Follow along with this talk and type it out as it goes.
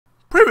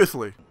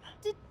Seriously.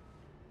 Did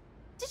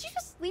you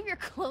just leave your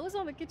clothes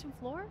on the kitchen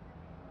floor?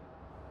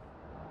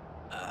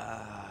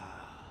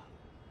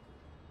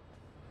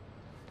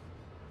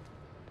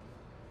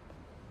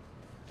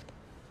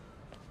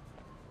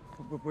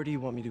 Where do you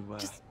want me to,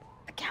 Just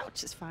the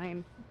couch is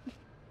fine.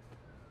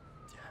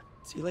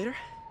 See you later?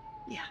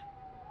 Yeah.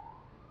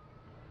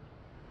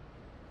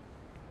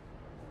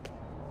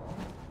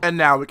 And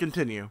now we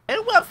continue.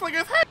 And well,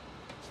 Slingers, hey!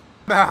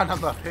 Man,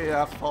 on the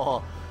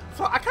Ps4.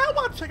 So I kind of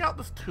want to check out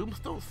this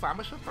Tombstone side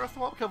mission first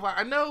of all, because like,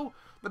 I know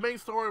the main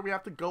story we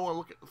have to go and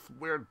look at this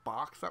weird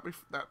box that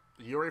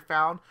Yuri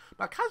found,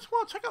 but I kind of just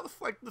want to check out this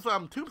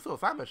Tombstone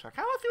side mission. I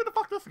kind of want to see where the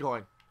fuck this is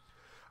going.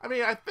 I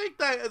mean, I think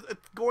that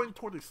it's going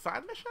toward the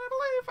side mission,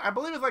 I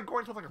believe it's like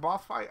going towards like a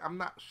boss fight. I'm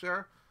not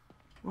sure.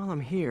 While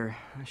I'm here,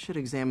 I should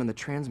examine the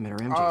transmitter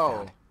MJ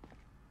found.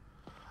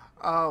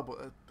 Oh,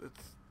 but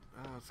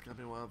it's gonna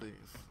be one of these.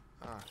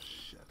 Oh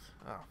shit.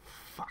 Oh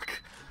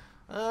fuck.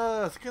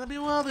 It's gonna be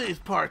one of these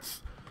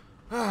parts.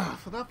 So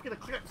don't forget to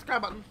click the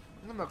subscribe button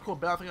and the cool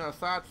bell thing on the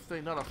side to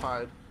stay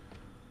notified.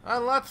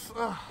 And let's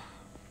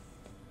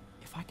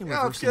If I can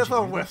let's reverse get this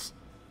over engineer with. this,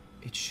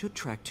 it should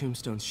track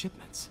Tombstone's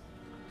shipments.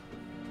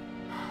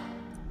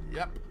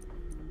 Yep.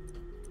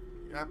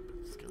 Yep,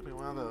 it's gonna be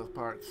one of those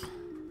parts.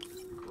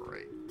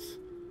 Great.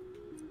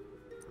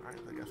 Alright,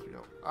 I guess we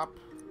go up.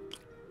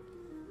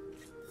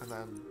 And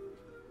then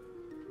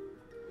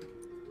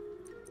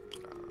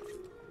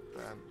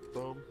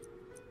boom.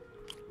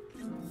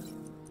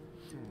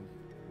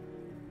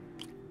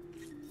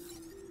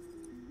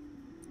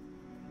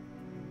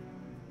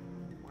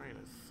 Wait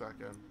a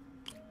second.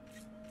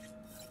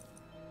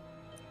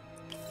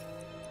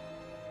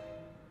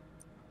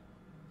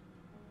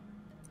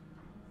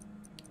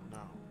 No.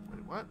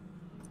 Wait, what?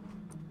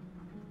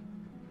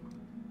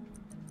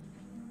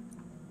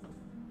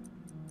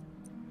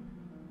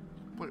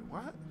 Wait,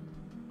 what?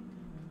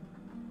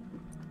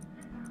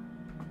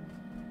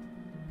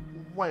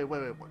 Wait,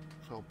 what?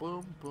 So,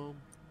 boom, boom.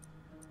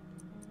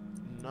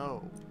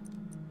 No.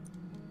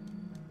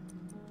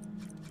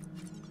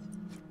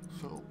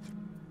 So.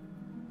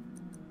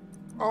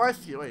 Oh, I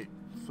see, wait.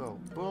 So,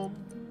 boom,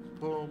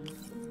 boom,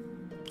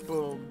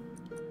 boom,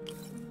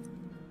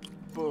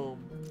 boom.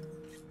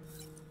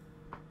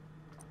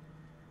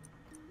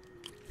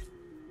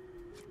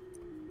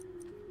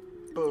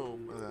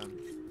 Boom, and then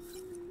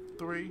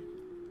 3.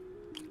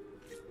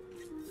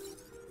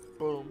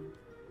 Boom.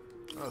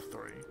 That's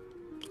 3.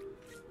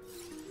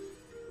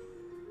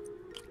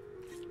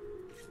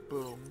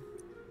 Boom.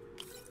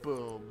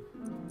 Boom.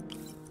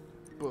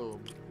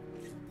 Boom.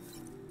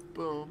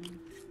 Boom.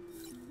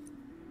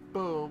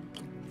 Boom.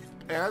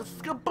 And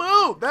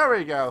skaboom! There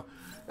we go.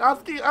 I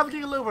was getting a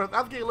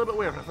little bit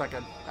weird for a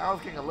second. I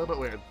was getting a little bit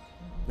weird.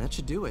 That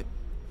should do it.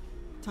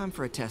 Time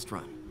for a test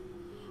run.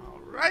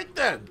 Alright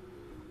then.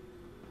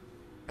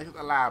 Exit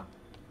the lab.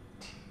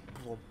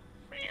 Boom.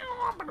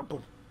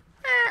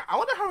 I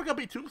wonder how we're gonna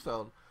be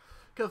Tombstone.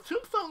 Because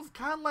Tombstone's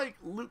kind of like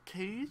Luke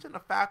Cage in the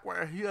fact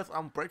where he has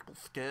unbreakable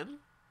skin.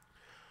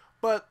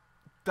 But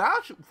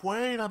that should,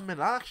 wait a minute,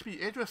 that should be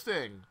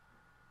interesting.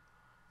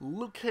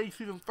 Luke Cage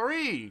Season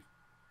 3.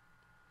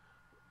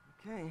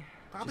 Okay,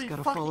 That'd just be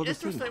gotta fucking follow the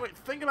interesting. signal. Wait,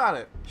 think about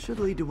it. Should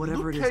lead to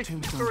whatever Luke it Cage is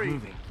Season Tombstone's 3,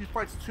 moving. he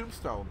fights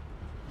Tombstone.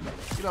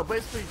 You know,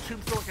 basically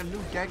Tombstone's like a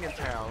new gang in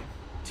town.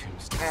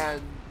 Tombstone.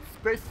 And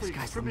basically This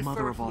guy's the Ruby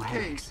mother serves of all Luke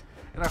Cage. headaches.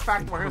 And the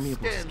fact where his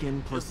Impermeable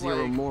skin plus is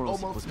zero like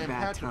morals almost was bad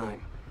impenetrable.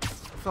 time.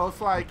 So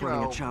it's like, you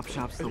Running know, a chop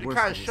shop's the it worst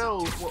kind of of his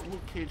shows upkeep. what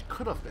Luke Cage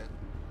could have been.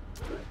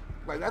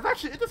 Like, that's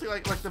actually interesting,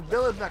 like the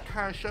villain that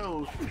kind of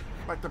shows,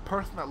 like, the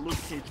person that Luke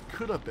Cage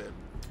could have been.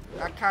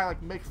 That kind of,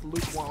 like, makes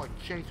Luke want to,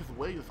 like, change his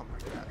ways or something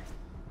like that.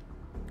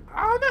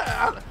 I don't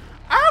know,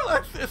 I don't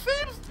know, it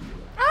seems,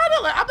 I don't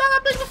know, like, I'm not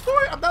that big of a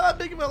story, I'm not that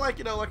big of a, like,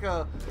 you know, like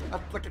a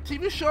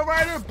TV show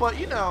writer, but,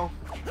 you know,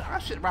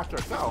 that shit writes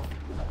itself.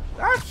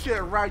 That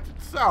shit writes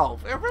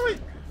itself. It really,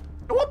 it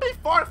won't be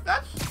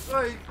far-fetched,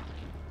 like,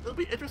 it'll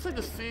be interesting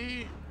to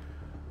see,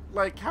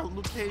 like, how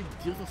Luke Cage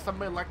deals with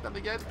somebody like that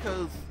again,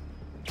 because,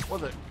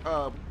 what was it,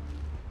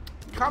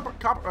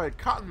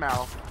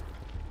 Cottonmouth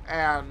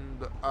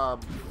and, I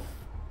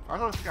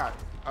don't forgot,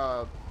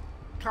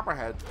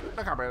 Copperhead,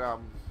 not Copperhead,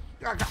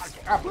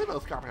 I believe it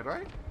was Copperhead,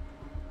 right?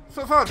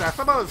 So that,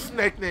 some other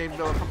snake name,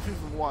 though, from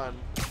Season 1,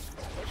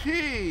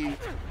 he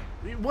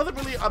wasn't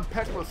really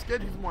impeccable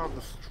skin, he's more of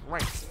the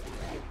strength.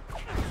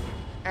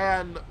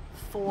 And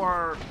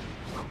for,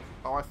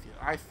 oh,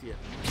 I see it.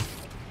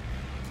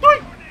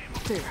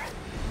 There,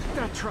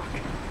 that truck.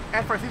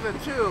 And for Season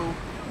 2,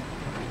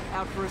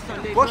 Out for a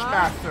Sunday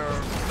Bushmaster.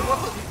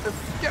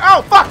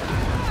 Oh, fuck!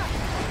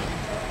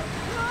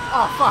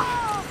 Oh, fuck!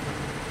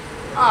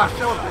 Ah,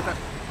 shit, I wasn't paying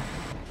attention.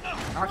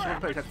 I actually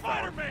wasn't paying attention.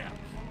 Spider-Man!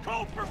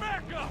 Call for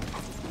backup!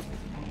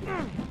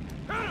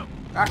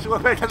 I actually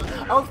wasn't paying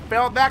attention. I was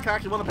failing back, I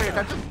actually wasn't paying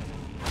attention.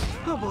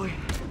 Oh boy,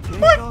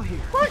 What? all here.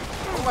 What?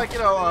 Like, you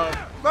know,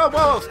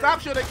 whoa, stop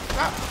shooting,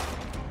 stop.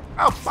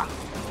 Oh, fuck.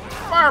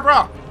 Fire,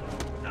 bro.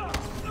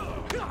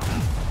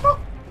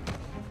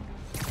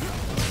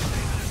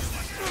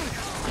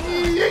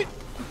 Yeet.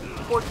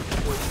 14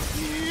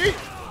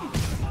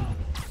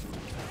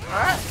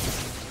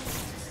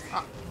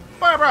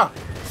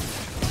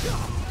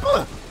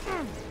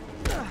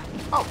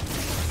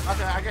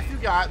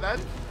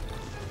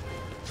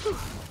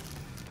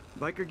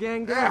 biker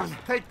gang Yeah, down.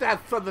 take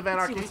that, Sons of Let's see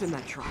Anarchy. what's in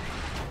that truck.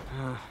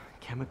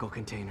 Chemical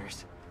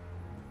containers.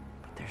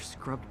 But they're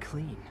scrubbed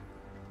clean.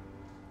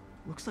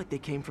 Looks like they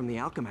came from the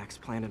Alchemax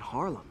plant in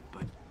Harlem,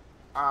 but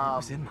what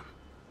was in them?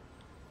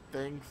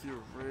 Things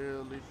you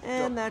really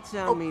And don't... that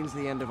sound means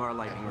the end of our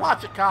lightning round.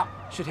 Watch it, cop.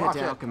 Should head Watch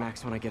to it.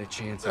 Alchemax when I get a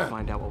chance and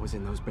find out what was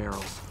in those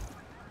barrels.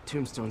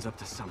 Tombstone's up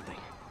to something.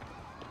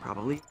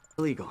 Probably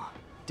illegal.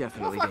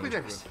 Definitely Most likely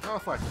dangerous. dangerous.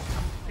 Most likely.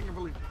 I'm getting a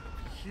really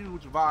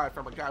huge vibe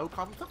from a guy who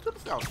calls himself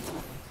Tombstone.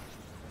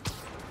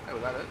 Hey,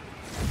 was that it?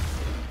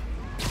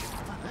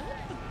 Was that it?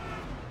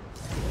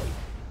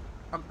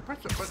 I'm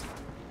pretty sure, but...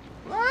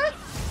 What?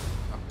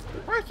 I'm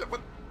pretty sure,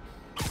 but...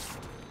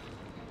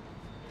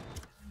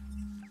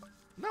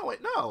 No, wait,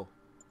 no.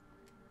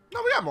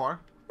 No, we got more.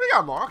 We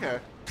got more, okay.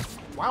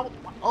 Wow.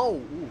 Oh,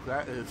 ooh,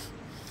 that is...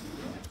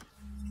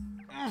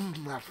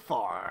 that's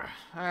far.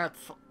 That's...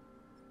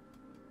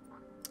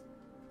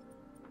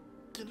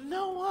 You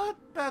know what?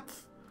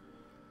 That's...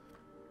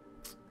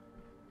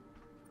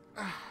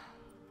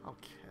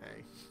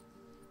 okay.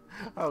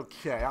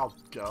 Okay, I'll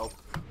go.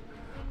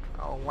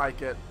 I don't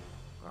like it.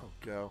 I'll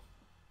go.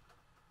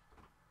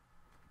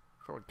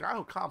 For a guy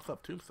who comps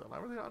up Tombstone, I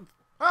really don't...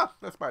 Ah,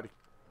 that's Spidey.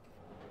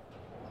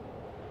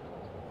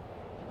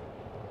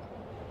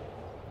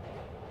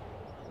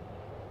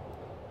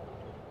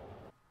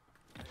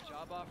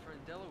 Job offer in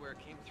Delaware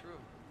came through.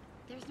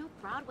 There's no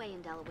Broadway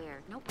in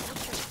Delaware. No pictures.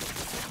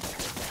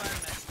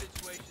 Fireman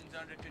situation's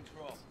under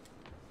control.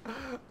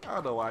 I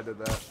don't know why I did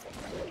that.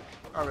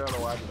 I don't know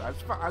why I did that.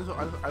 I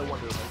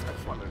wonder. I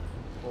just wondered.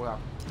 Oh, yeah.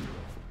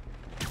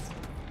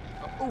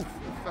 Oof.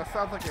 That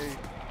sounds like a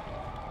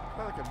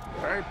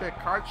very big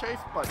car chase,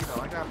 but you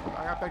know, I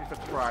got bigger fish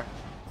to fry.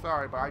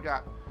 Sorry, but I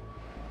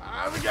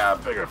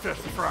got bigger fish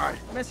to fry.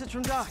 Message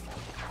from Doc.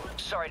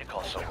 Sorry to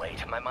call so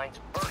late. My mind's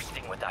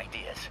bursting with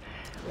ideas.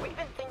 We've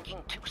been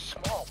thinking too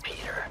small,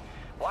 Peter.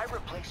 Why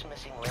replace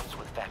missing limbs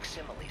with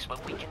facsimiles when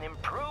we can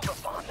improve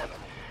upon them?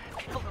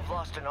 People who've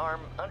lost an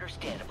arm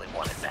understandably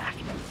want it back,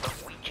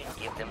 but we can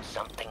give them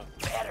something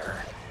better.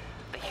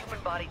 The human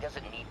body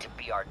doesn't need to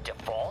be our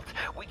default.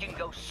 We can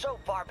go so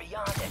far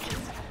beyond it.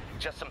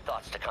 Just some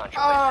thoughts to conjure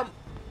with.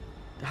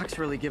 Doc's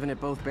really giving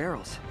it both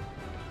barrels.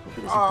 Hope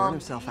he doesn't burn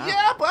himself out.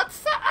 Yeah, but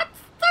that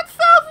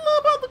sounds a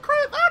little bit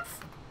crazy. That's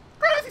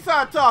crazy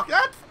side talk.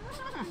 That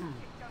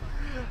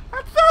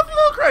sounds a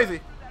little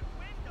crazy.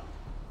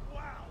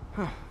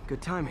 Huh,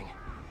 good timing.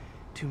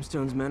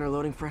 Tombstone's men are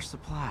loading fresh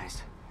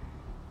supplies.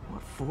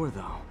 What for,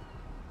 though?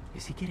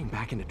 Is he getting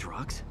back into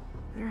drugs?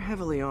 They're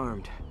heavily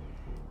armed.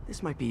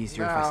 This might be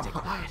easier if I stay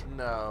quiet.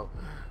 No.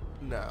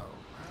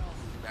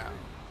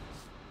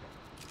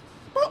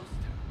 Oh.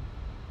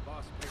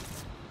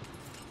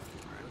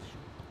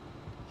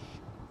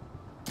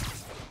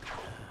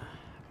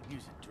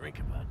 Use a drink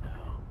about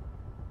now.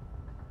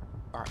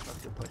 Alright, that's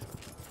a good placement.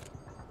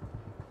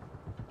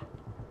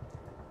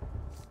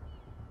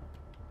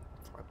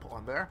 So I pull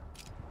on there.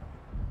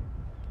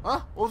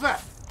 Huh? What was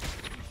that?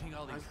 You think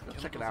all these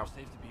Let's check it chemicals out. are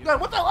safe to be No, around?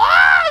 what the?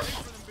 Ah!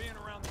 For them being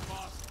around the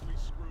boss if we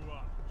screw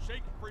up.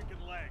 Shake a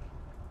freaking leg.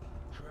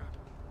 Crap.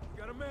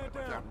 Got a man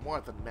down. Got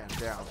more than man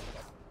down.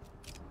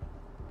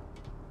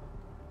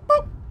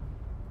 Boop.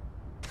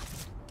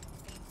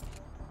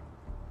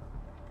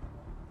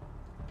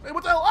 Hey,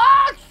 what the hell?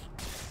 Ah!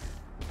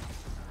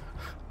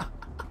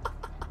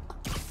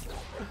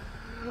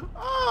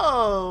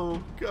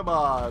 Oh, come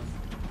on.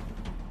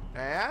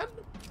 And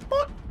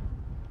boop.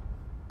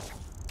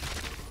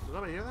 Did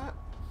anybody hear that?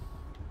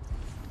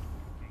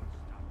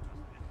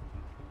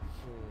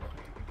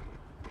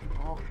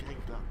 All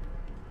ganged up.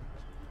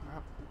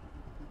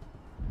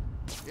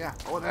 Yeah,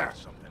 over there.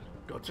 Something.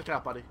 Go check it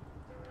out, buddy.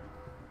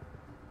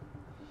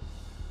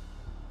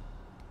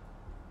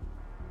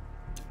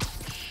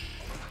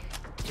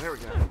 There we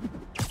go.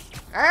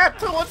 And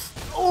two ones.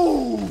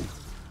 Ooh,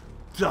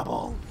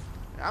 double.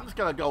 I'm just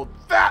gonna go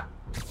that.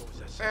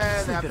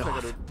 And that's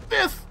gonna do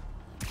this.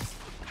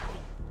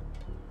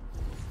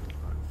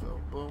 Alright, so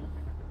boom.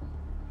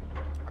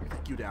 I can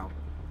take you down.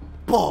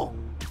 Boom.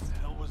 What the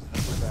hell was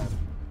that?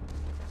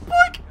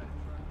 Boink!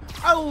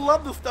 I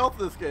love the stealth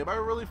of this game. I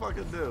really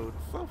fucking do.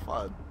 It's so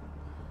fun.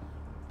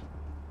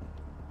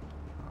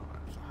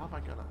 Alright, so how am I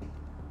gonna...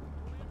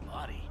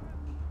 Body.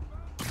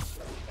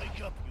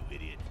 Wake up, you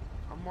idiot.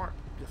 One more?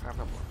 Just have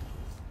that more.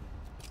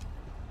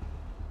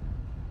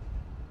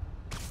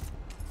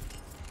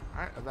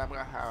 Alright, and then I'm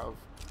gonna have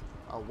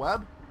a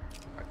web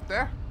right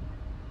there.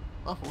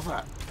 Oh, what was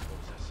that?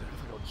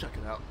 I'm gonna go check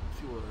it out.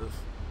 See what it is.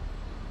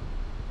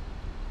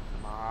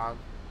 Come on.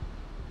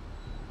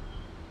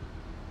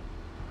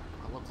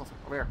 A little closer.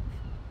 Over here.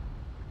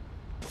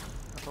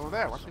 That's over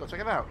there. Why don't you go check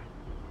it out?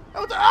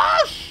 Oh, the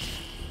shh!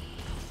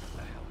 What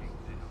the hell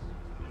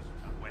is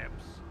this?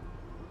 Webs.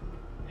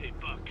 Hey,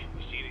 Buck,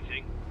 you see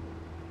anything?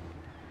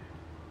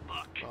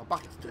 Buck. Well,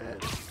 Buck is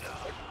dead.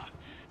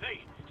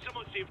 Hey,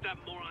 someone see if that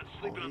moron's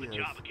sleeping on the he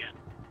job is. again.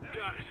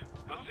 Got it.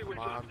 I'll see what's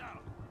Come on. up now.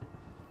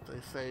 Stay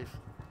safe.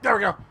 There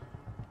we go.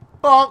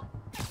 Bonk!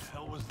 What the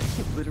hell was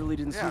this? Literally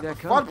didn't Yeah, see that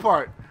the coming. fun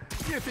part.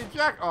 You didn't see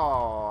Jack.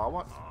 Oh, I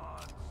want. Oh,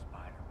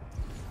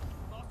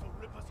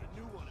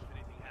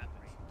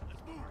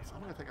 So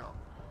I'm gonna take out.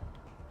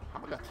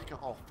 I'm gonna take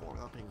out all 4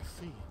 without being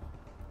seen.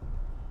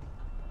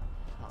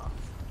 Huh.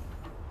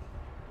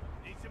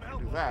 Need some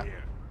help Do over that.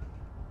 here.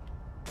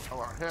 Oh,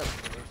 our head.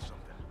 There's something.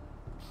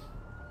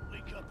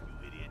 Wake up,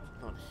 you idiot.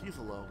 No, he's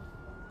alone.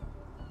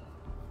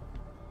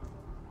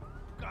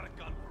 Got a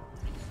gun.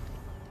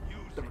 Use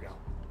There it. we go.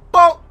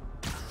 Boom!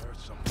 There's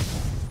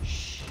something.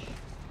 Shh.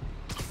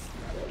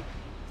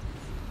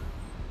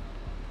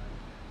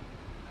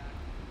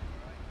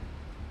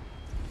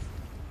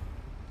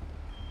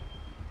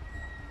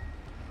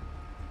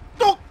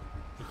 No!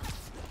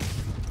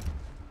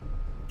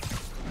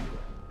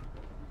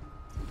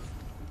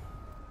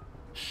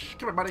 Shh,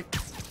 come here, buddy.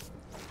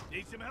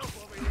 Need some help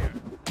over here.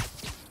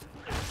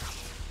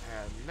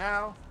 And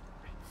now,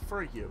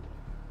 for you.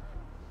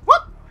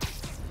 Whoop!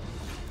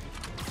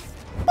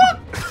 Whoop!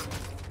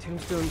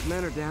 Tombstone's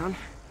men are down.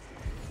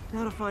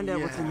 Now to find out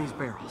what's in Yeah. these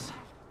barrels.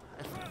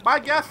 My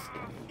guess,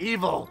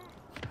 evil.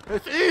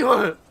 It's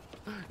evil.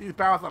 These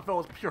barrels are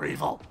filled with pure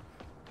evil.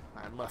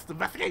 I must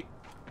investigate.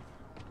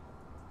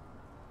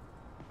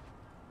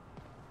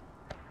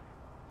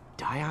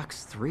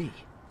 Diox 3.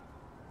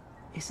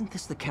 Isn't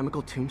this the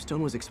chemical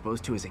Tombstone was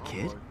exposed to as a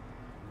kid? Lord.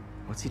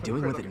 What's he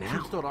doing with it now?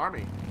 Tombstone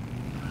army.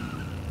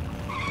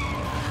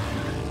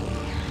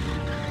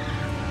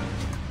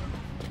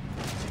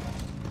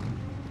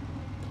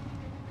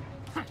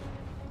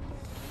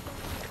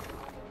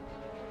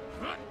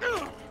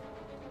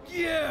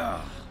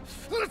 Yeah!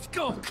 Let's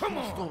go! Come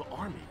on! Tombstone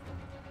army.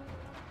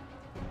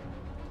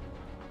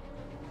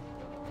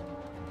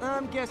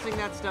 I'm guessing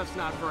that stuff's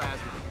not for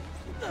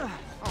asthma.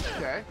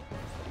 Okay.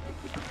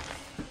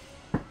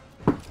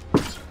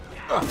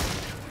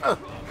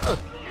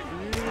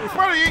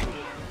 Funny.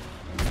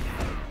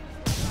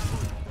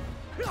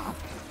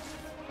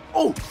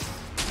 Oh!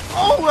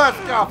 Oh, that's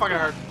got fucking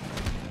hurt.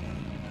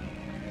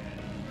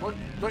 Look.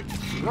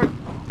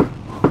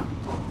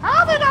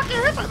 How did they not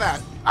get hit by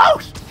that? Oh!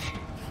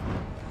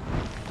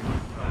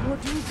 More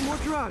dudes, more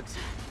drugs.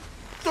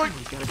 Doink.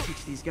 We gotta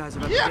teach these guys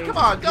about Yeah, the come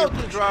dangers on, of don't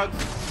peer do pressure. drugs.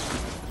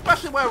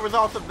 Especially when it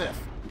results in this.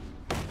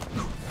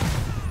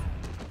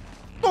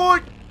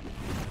 Doink!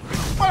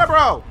 Fire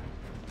bro!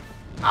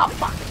 Ah,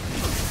 fuck!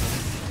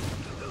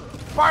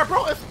 Fire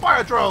bro is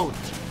fire drone!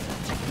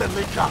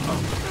 Deadly chopper.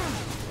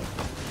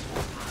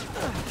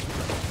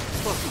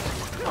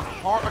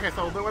 Hard. Okay,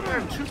 so when they're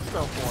in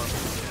Tombstone form,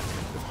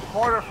 it's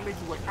harder for me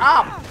to like.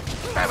 Ah!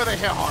 Maybe they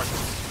hit hard.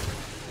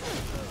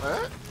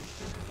 What?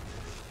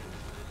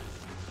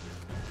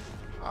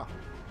 Oh.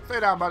 Stay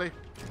down, buddy.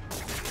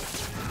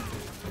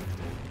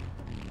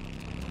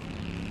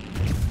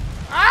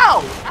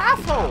 Ow!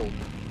 Asshole!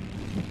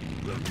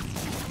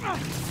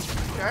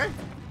 Okay.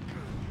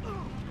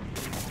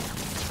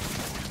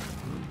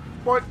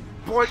 Boink,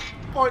 boink,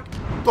 boink,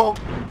 donk.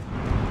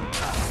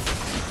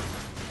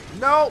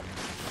 No!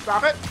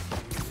 Stop it!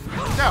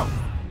 No!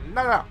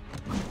 No.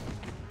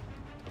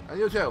 And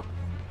you too.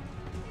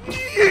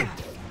 Yeet.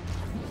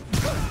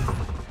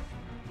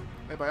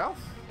 Anybody else?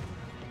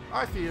 Oh,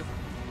 I see you.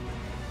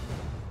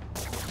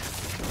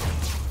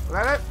 Is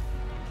that it?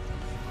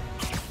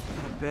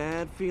 A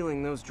bad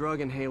feeling those drug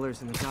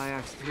inhalers and the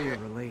Diox 3 are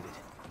related.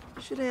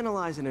 Should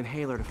analyze an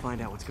inhaler to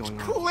find out what's going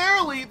on.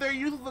 Clearly, they're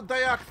using the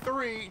Diox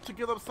 3 to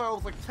give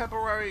themselves like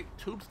temporary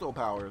Tombstone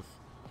powers.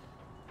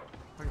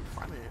 If I can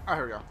find it. Oh,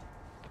 here we go.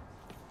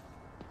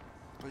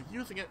 They're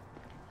using it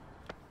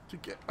to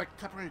get like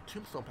temporary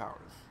Tombstone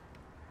powers.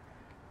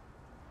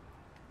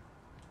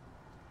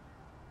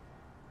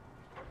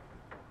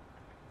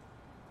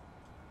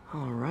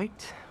 All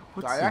right.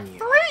 What's Diox in you?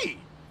 3!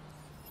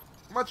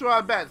 How much do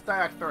I bet? It's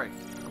Diox 3.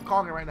 I'm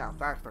calling it right now.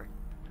 Diox 3.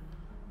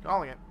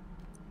 Calling it.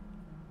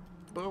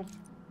 Boom.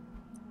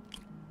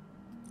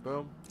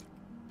 Boom.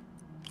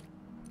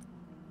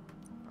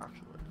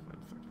 Actually, wait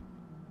a second.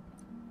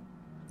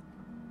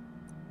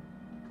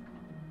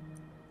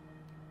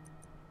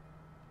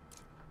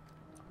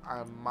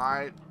 I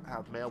might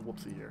have male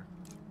whoopsie here.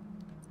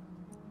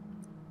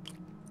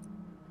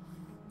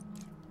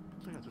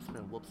 I think I just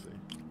made whoopsie.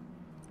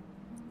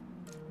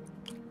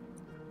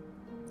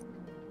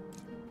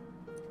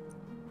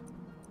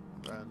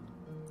 Then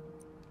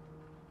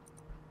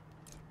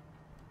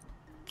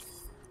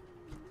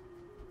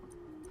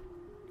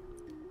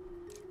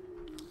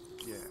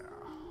yeah,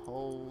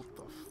 hold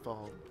the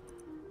phone.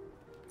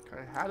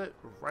 I had it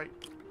right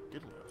to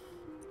begin with.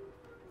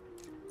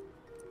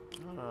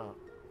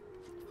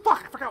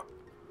 Fuck, I forgot.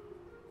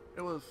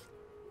 It was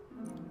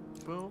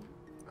boom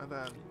and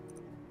then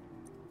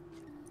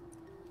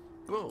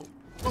boom.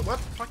 Oh, what?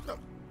 Fucked up.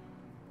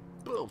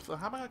 Boom. So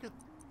how am I gonna get?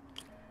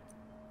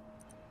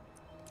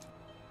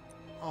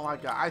 Oh,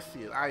 I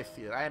see it. I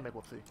didn't make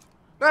whoopsie.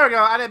 There we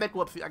go. I didn't make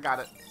whoopsie. I got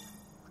it.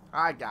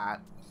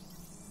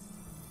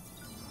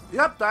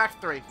 Yep, Diox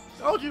 3.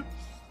 Told you.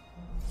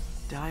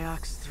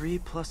 Diox 3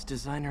 plus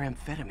designer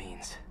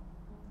amphetamines.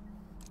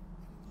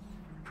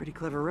 Pretty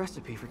clever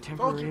recipe for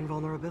temporary you.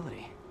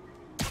 invulnerability.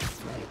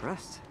 I'm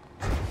impressed.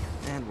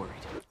 And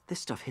worried. This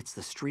stuff hits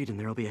the street and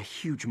there'll be a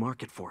huge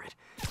market for it.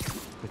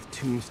 With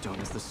Tombstone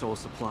as the sole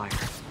supplier, I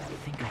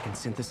think I can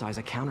synthesize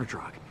a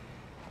counter-drug.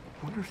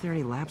 Wonder if there are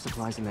any lab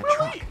supplies in that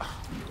truck.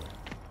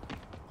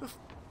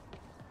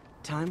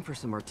 Time for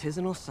some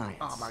artisanal science.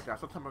 Oh my gosh,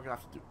 that's something we're gonna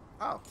have to do.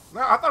 Oh,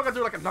 no, I thought I was gonna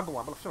do like another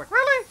one, but I feel like,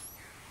 really?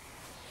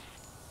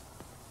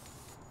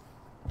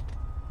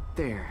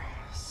 There,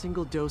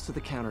 single dose of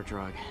the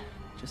counter-drug.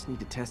 Just need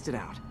to test it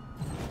out.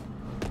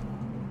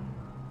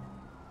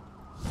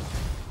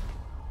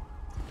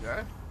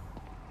 Okay.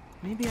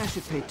 Maybe I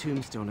should pay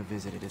Tombstone a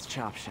visit at his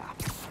chop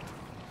shop.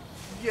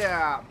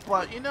 Yeah,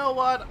 but you know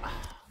what?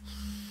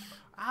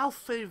 I'll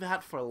save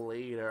that for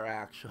later,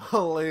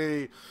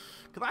 actually.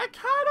 Because I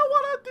kind of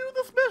want to do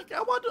this mission.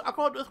 I want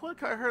to do this one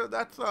because I heard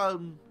that's,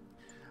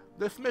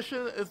 this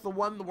mission is the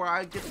one where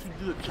I get to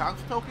do the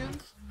challenge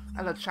tokens.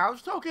 And the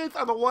challenge tokens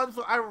are the ones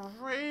that I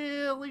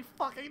really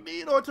fucking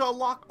need in order to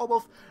unlock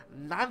almost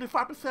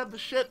 95% of the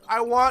shit I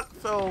want.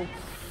 So,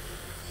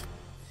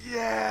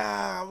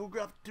 yeah, we're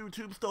gonna have to do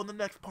Tombstone the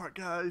next part,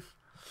 guys.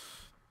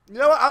 You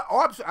know what?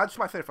 I just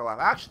might save it for last.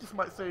 I actually just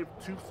might save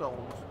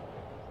Tombstones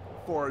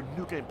for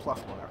New Game Plus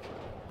one,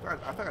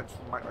 actually. I think I just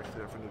might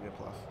save it for New Game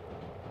Plus.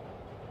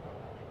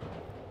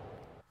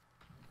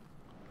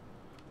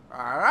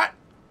 Alright.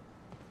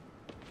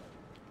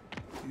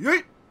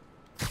 Yeet!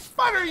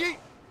 Spider yeet!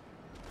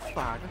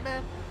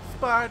 Spider-Man,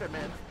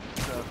 Spider-Man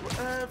does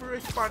whatever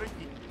a spider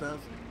yeet does.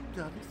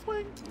 Does he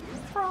swing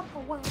from a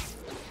web?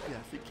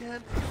 Yes, he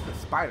can. The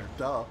spider,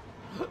 duh.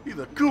 He's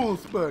a cool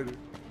spider.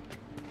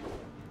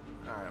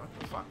 Alright, what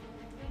the fuck?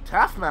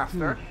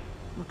 Taskmaster?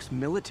 Looks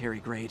military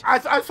grade.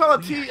 I saw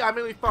the T, I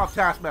immediately thought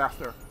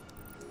Taskmaster.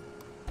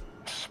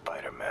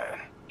 Spider-Man,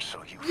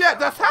 so you Yeah,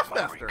 found that's all my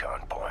Taskmaster.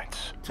 recon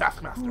points.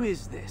 Taskmaster. Who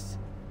is this?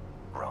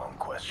 Wrong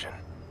question.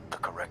 The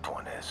correct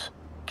one is,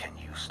 can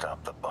you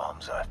stop the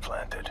bombs I've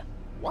planted?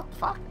 What the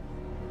fuck?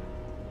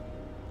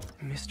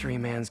 Mystery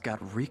Man's got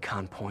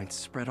recon points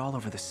spread all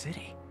over the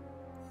city.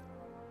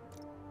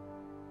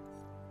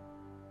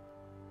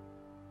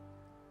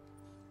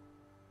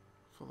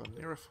 So the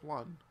nearest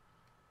one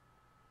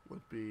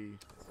would be...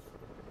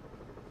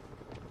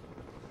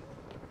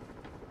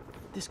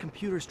 This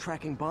computer's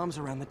tracking bombs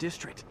around the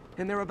district,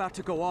 and they're about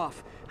to go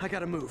off. I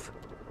gotta move.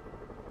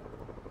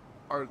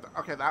 Or,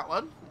 okay, that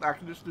one? I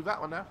can just do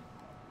that one now.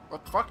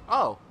 What the fuck?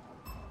 Oh.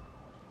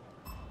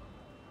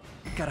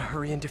 Gotta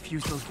hurry and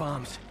defuse those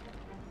bombs.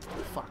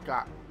 Fuck,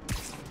 God.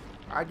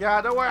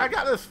 Don't worry, I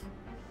got this.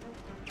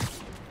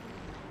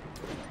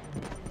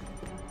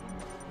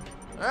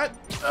 Alright.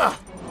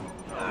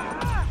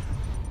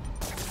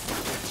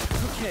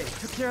 Okay,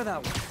 took care of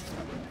that one.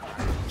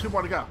 2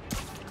 more to go.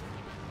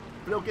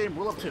 Video game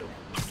rule of 2.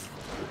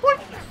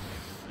 Boink.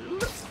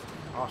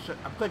 Oh shit,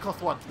 I'm playing close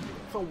to 1.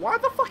 So why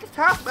the fuck is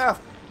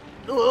Taskmaster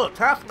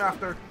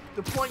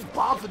deploying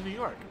bombs in New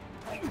York?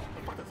 What the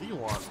fuck does he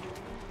want?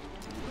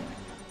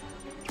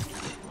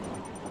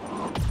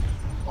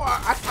 Oh,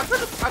 I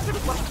could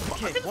just left.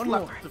 Okay, I could one just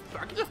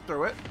more. I could just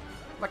throw it.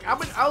 Like I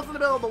was in the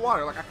middle of the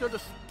water. Like I could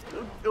just,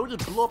 it would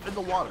just blow up in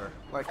the water.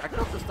 Like I could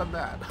have just done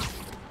that.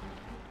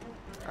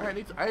 I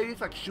need to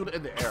like shoot it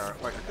in the air.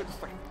 Like I could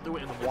just like do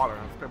it in the water.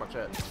 That's pretty much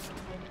it.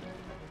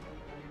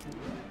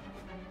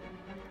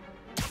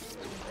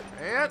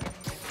 And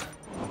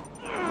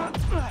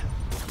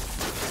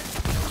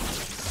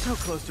So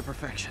close to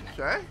perfection.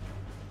 okay.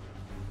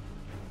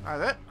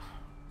 Alright,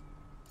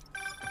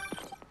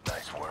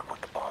 Nice work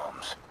with the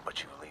bombs,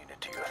 but you lean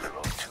into your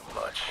throat too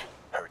much.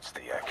 Hurts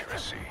the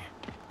accuracy.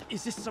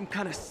 Is this some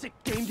kind of sick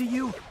game to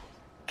you?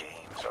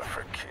 Games are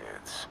for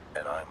kids,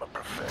 and I'm a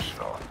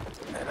professional,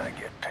 and I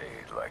get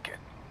paid like it.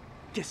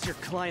 Guess your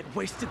client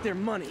wasted their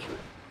money.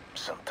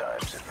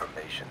 Sometimes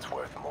information's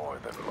worth more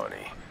than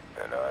money,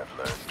 and I've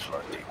learned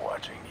plenty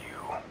watching you.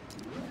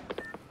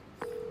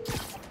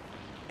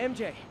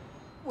 MJ,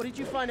 what did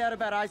you find out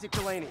about Isaac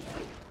Delaney?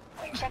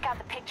 Check out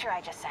the picture I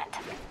just sent.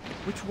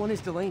 Which one is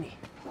Delaney?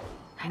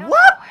 I don't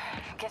What? know.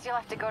 Guess you'll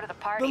have to go to the the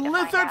party to find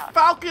Lizard, out.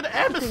 Falcon,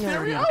 and Thing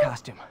already Mysterio. in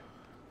costume.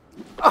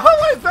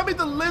 Oh wait, that means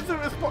the Lizard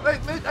is.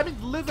 I mean,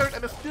 Lizard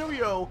and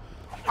Mysterio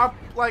are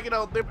like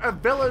they're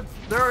villains.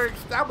 They're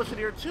established in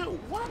here too.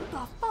 What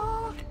the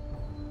fuck?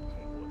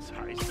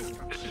 Sorry. This is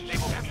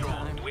Naval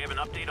Patrol. Do we have an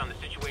update on the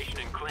situation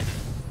in Clinton?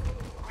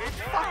 It's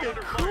fucking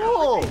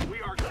cool.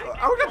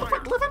 Are we gonna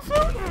fight Lizard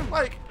soon?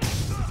 Like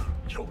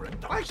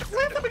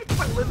Lizard, we get to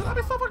fight Lizard.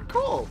 That'd be so fucking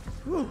cool.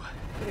 Ooh,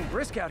 getting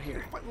brisk out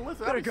here. Fighting Lizard,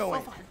 Better that'd be go so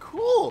in. fucking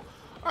cool.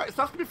 All right, so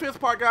that's gonna be the first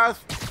part, guys.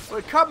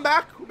 When we come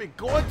back, we'll be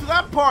going to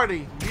that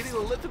party, meeting the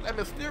Lizard and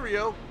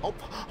Mysterio,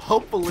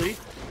 hopefully,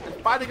 and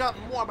finding out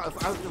more about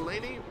Isaac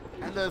Delaney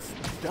and this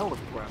Devil's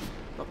Breath.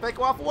 So thank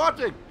you all for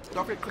watching.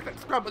 Don't forget to click that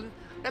subscribe button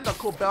and the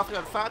cool bell thing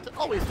on the side to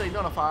always stay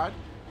notified.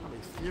 And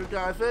we'll see you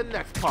guys in the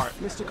next part.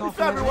 Mr. Peace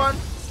Coffin, out, everyone.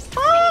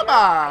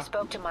 Bye-bye. I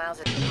spoke to Miles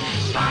at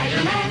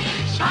Spider-Man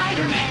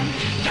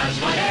does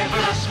whatever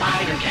a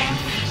spider can.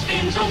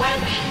 Spins a web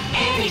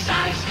any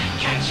size,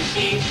 catches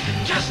thieves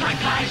just like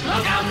flies.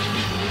 Look out,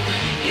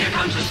 here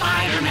comes the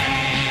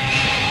Spider-Man.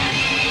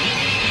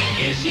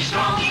 Is he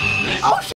strong? Oh, shit.